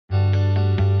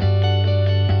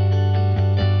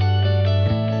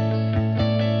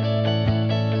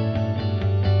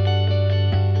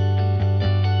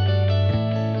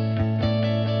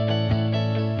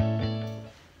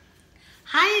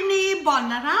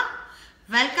బాగున్నారా?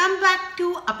 Welcome back to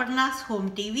Aparna's home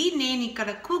TV. నేను ఇక్కడ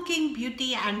cooking, beauty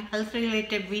and health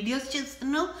related videos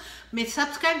చేస్తున్నాను. మీరు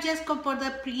సబ్స్క్రైబ్ చేసుకోకపోతే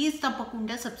ప్లీజ్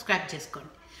తప్పకుండా సబ్స్క్రైబ్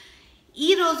చేసుకోండి.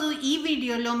 ఈరోజు ఈ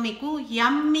వీడియోలో మీకు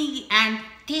యమ్మీ అండ్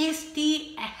టేస్టీ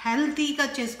హెల్తీగా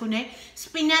చేసుకునే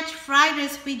స్పినాచ్ ఫ్రై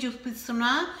రెసిపీ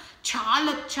చూపిస్తున్నా.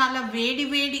 చాలా చాలా వేడి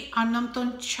వేడి అన్నంతో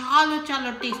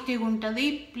చాలా టేస్టీగా ఉంటుంది.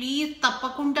 ప్లీజ్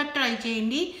తప్పకుండా ట్రై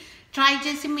చేయండి. ట్రై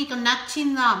చేసి మీకు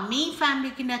నచ్చిందా, మీ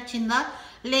ఫ్యామిలీకి నచ్చిందా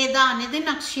లేదా అనేది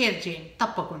నాకు షేర్ చేయండి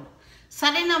తప్పకుండా.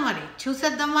 సరేనా? మరి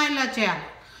చూసేద్దామా ఇలా చేయాలి.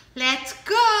 Let's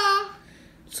go.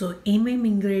 సో ఏమేమి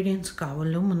ఇంగ్రీడియంట్స్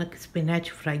కావాలో మనకి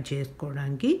స్పినాచ్ ఫ్రై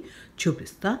చేసుకోవడానికి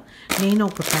చూపిస్తా. నేను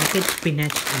ఒక ప్యాకెట్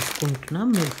స్పినాచ్ తీసుకుంటున్నా.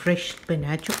 మీరు ఫ్రెష్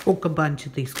స్పినాచ్ ఒక బంచ్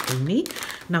తీసుకోండి.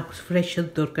 నాకు ఫ్రెష్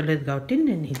దొరకలేదు కాబట్టి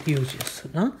నేను ఇది యూజ్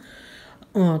చేస్తున్నా.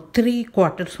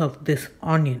 3/4 ఆఫ్ దిస్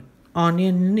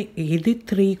ఆనియన్ని ఇది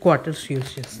 3/4 యూజ్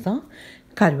చేస్తా.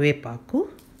 కరివేపాకు,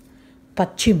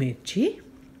 పచ్చిమిర్చి,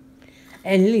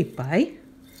 ఎల్లిపాయ,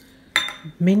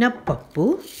 మినప్పప్పు,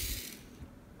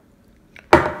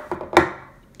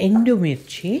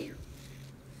 ఎండుమిర్చి,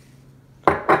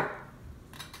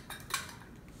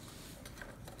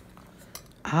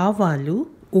 ఆవాలు,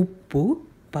 ఉప్పు,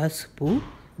 పసుపు,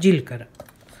 జీలకర్ర.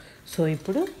 సో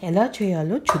ఇప్పుడు ఎలా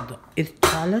చేయాలో చూద్దాం. ఇది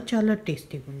చాలా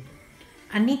టేస్టీగా ఉంటుంది.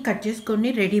 అన్నీ కట్ చేసుకొని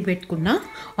రెడీ పెట్టుకున్న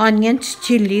ఆనియన్స్,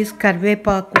 చిల్లీస్,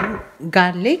 కరివేపాకు,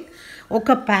 గార్లిక్,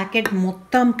 ఒక ప్యాకెట్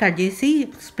మొత్తం కట్ చేసి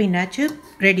స్పినాచ్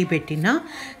రెడీ పెట్టిన.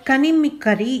 కానీ మీ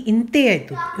కర్రీ ఇంతే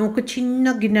అవుతుంది, ఒక చిన్న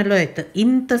గిన్నెలో అవుతుంది.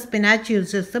 ఇంత స్పినాచ్ యూజ్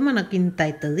చేస్తే మనకు ఇంత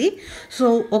అవుతుంది. సో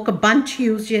ఒక బంచ్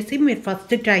యూజ్ చేసి మీరు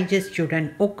ఫస్ట్ ట్రై చేసి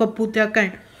చూడండి.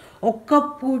 ఒక్క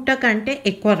పూట కంటే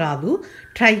ఎక్కువ రాదు.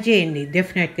 ట్రై చేయండి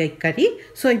డెఫినెట్గా ఈ కర్రీ.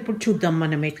 సో ఇప్పుడు చూద్దాం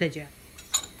మనం ఎట్లా చేయాలి.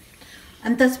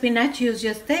 అంత స్పినాచ్ యూజ్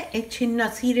చేస్తే చిన్న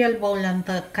సీరియల్ బౌల్ అంత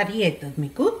కర్రీ అవుతుంది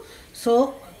మీకు. సో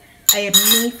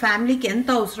మీ ఫ్యామిలీకి ఎంత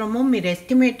అవసరమో మీరు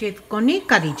ఎస్టిమేట్ చేసుకొని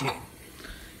కర్రీ చేయండి.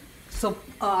 సో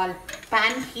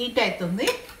ప్యాన్ హీట్ అవుతుంది,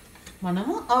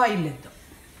 మనము ఆయిల్ వేద్దాం.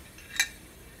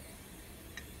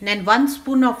 నేను 1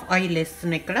 స్పూన్ ఆఫ్ ఆయిల్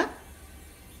వేస్తున్నాను ఇక్కడ.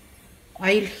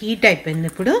 ఆయిల్ హీట్ అయిపోయింది.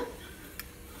 ఇప్పుడు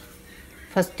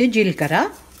ఫస్ట్ జీలకర్ర,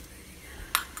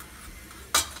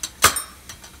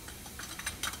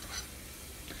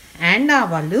 అండ్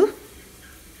ఆవాలు.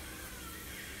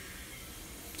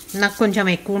 నాకు కొంచెం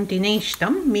ఎక్కువ ఉంటేనే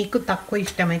ఇష్టం, మీకు తక్కువ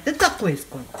ఇష్టమైతే తక్కువ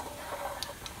వేసుకోండి.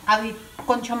 అవి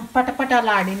కొంచెం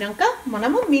పటపటలాడినాక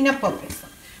మనము మినప్పప్పు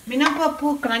వేస్తాం. మినప్పప్పు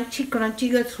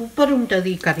క్రంచీగా సూపర్ ఉంటుంది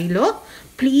ఈ కర్రీలో.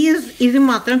 ప్లీజ్ ఇది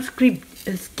మాత్రం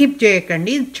స్కిప్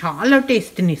చేయకండి, ఇది చాలా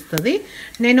టేస్ట్ని ఇస్తుంది.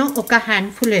 నేను ఒక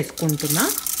హ్యాండ్ఫుల్ వేసుకుంటున్నా,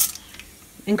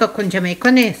 ఇంకా కొంచెం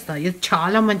ఎక్కువనే వేస్తాను. ఇది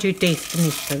చాలా మంచి టేస్ట్ని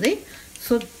ఇస్తుంది.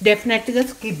 సో డెఫినెట్గా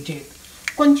స్కిప్ చేయదు.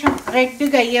 కొంచెం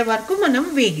రెడ్గా అయ్యే వరకు మనం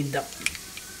వేగిద్దాం.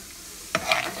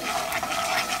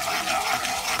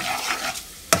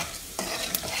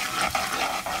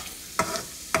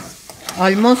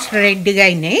 ఆల్మోస్ట్ రెడ్గా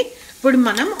అయినాయి. ఇప్పుడు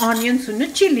మనం ఆనియన్స్ ఉన్న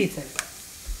చిల్లీస్ వేద్దాం.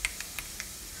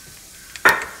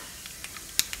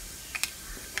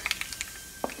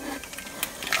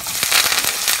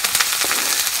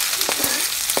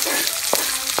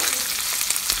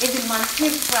 ఇది మంచిగా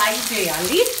ఫ్రై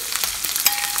చేయాలి.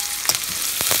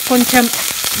 కొంచెం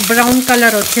బ్రౌన్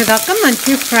కలర్ వచ్చేదాకా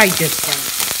మంచిగా ఫ్రై చేసుకోవాలి.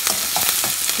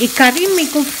 ఈ కర్రీ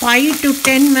మీకు 5 to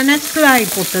 10 minutesలో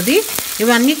అయిపోతుంది.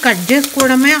 ఇవన్నీ కట్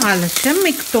చేసుకోవడమే ఆలస్యం,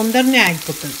 మీకు తొందరనే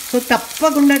అయిపోతుంది. సో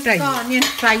తప్పకుండా ట్రై. ఆనియన్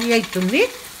ఫ్రై అవుతుంది.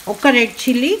 ఒక రెడ్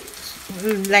చిల్లీ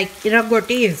లైక్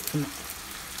ఇరగొట్టి వేస్తున్నాం.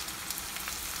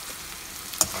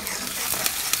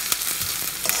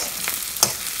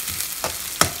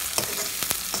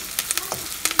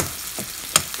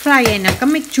 ఫ్రై అయినాక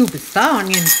మీకు చూపిస్తా.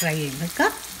 ఆనియన్ ఫ్రై అయినాక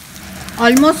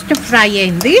ఆల్మోస్ట్ ఫ్రై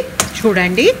అయింది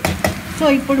చూడండి. సో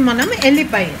ఇప్పుడు మనం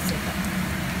ఎల్లిపాయ వేసేద్దాం.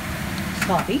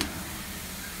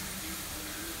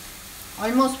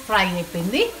 ఆల్మోస్ట్ ఫ్రై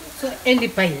అయిపోయింది. సో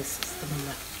ఎల్లిపాయ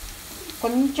వేసేస్తున్నాం.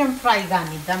 కొంచెం ఫ్రై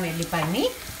కానిద్దాం ఎల్లిపాయని.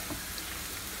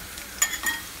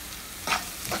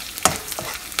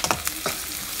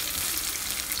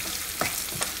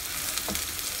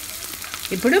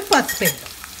 ఇప్పుడు పసుపు వేద్దాం.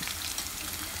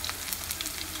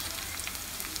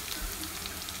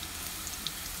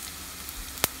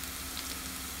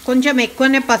 కొంచెం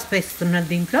ఎక్కువనే పసుపు వేస్తున్నారు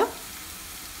దీంట్లో.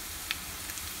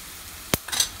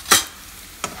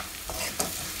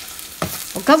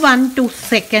 ఒక 1-2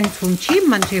 seconds ఉంచి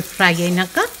మంచిగా ఫ్రై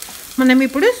అయినాక మనం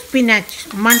ఇప్పుడు స్పినాచ్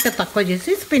మంట తక్కువ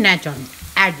చేసి స్పినాచ్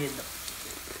యాడ్ చేద్దాం.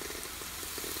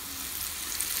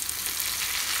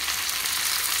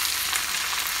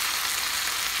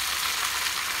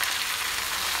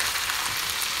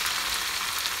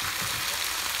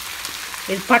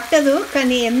 ఇది పట్టదు,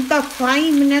 కానీ ఎంత 5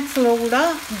 minutesలో కూడా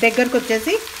దగ్గరకు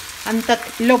వచ్చేసి అంత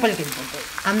లోపలికి వెళ్ళిపోతుంది,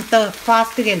 అంత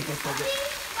ఫాస్ట్గా వెళ్ళిపోతుంది.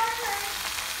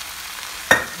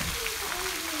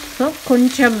 సో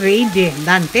కొంచెం వెయిట్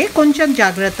చేయండి, అంటే కొంచెం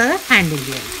జాగ్రత్తగా హ్యాండిల్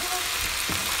చేయండి.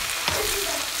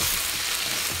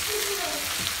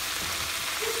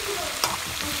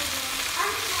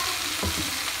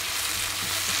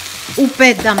 ఉప్పు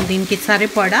వేద్దాం, దీనికి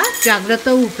సరిపడా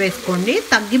జాగ్రత్తగా ఉప్పు వేసుకోండి,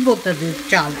 తగ్గిపోతుంది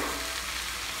చాలు.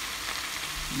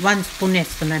 1 స్పూన్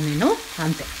వేస్తున్నాను నేను,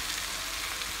 అంతే.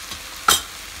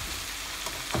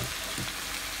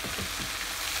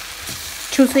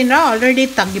 చూసినా ఆల్రెడీ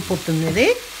తగ్గిపోతుంది. ఇది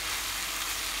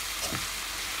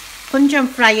కొంచెం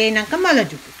ఫ్రై అయినాక మళ్ళీ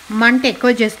చూపి, మంట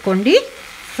ఎక్కువ చేసుకోండి,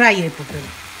 ఫ్రై అయిపోతుంది.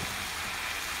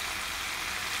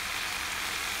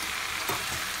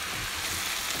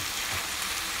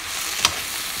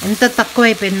 ఎంత తక్కువ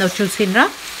అయిపోయిందో చూసినరా.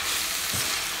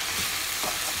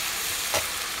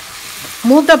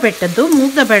 మూత పెట్టద్దు,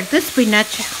 మూత పెడితే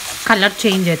స్పినాచ్ కలర్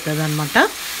చేంజ్ అవుతుంది అనమాట.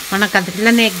 మనకు అది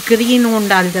ఇట్లనే గ్రీన్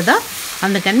ఉండాలి కదా,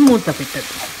 అందుకని మూత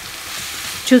పెట్టద్దు.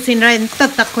 చూసినరా ఎంత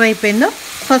తక్కువ అయిపోయిందో.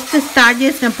 ఫస్ట్ స్టార్ట్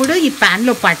చేసినప్పుడు ఈ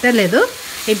ప్యాన్లో పట్టలేదు,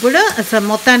 ఇప్పుడు అసలు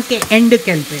మొత్తానికి ఎండ్కి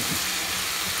వెళ్ళిపోయింది.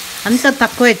 అంత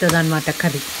తక్కువ అవుతుంది అనమాట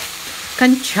కర్రీ,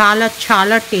 కానీ చాలా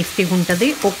చాలా టేస్టీగా ఉంటుంది.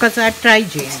 ఒక్కసారి ట్రై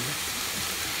చేయండి.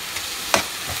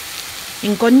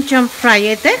 ఇంకొంచెం ఫ్రై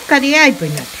అయితే కర్రీ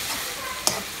అయిపోయినట్టు.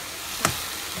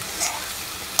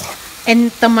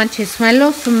 ఎంత మంచి స్మెల్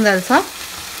వస్తుంది తెలుసా,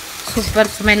 సూపర్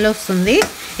స్మెల్ వస్తుంది.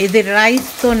 ఇది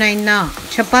రైస్తోనైనా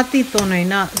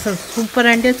చపాతీతోనైనా అసలు సూపర్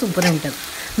అంటే సూపర్ ఉంటుంది.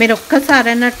 మీరు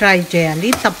ఒక్కసారైనా ట్రై చేయాలి,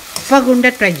 తప్పకుండా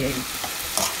ట్రై చేయండి.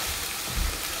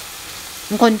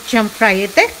 ఇంకొంచెం ఫ్రై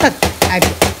అయితే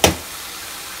అయిపోతుంది.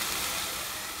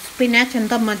 స్పినాచ్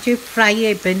అంతా మంచి ఫ్రై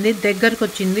అయిపోయింది, దగ్గరకు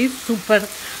వచ్చింది, సూపర్.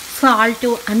 సాల్ట్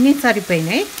అన్నీ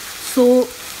సరిపోయినాయి. సో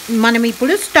మనం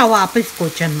ఇప్పుడు స్టవ్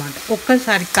ఆపేసుకోవచ్చు అనమాట.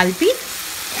 ఒక్కసారి కలిపి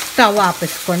స్టవ్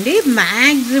ఆపేసుకోండి.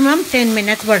 మ్యాక్సిమం 10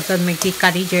 minutes పడుతుంది మీకు ఈ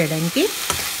కర్రీ చేయడానికి.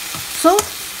 సో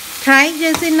ట్రై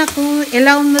చేసి నాకు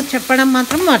ఎలా ఉందో చెప్పడం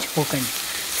మాత్రం మర్చిపోకండి,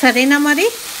 సరేనా? మరి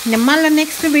మళ్ళీ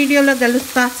నెక్స్ట్ వీడియోలో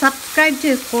కలుస్తా. సబ్స్క్రైబ్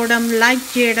చేసుకోవడం, లైక్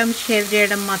చేయడం, షేర్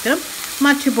చేయడం మాత్రం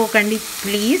మర్చిపోకండి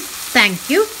ప్లీజ్. Thank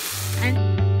you. అండ్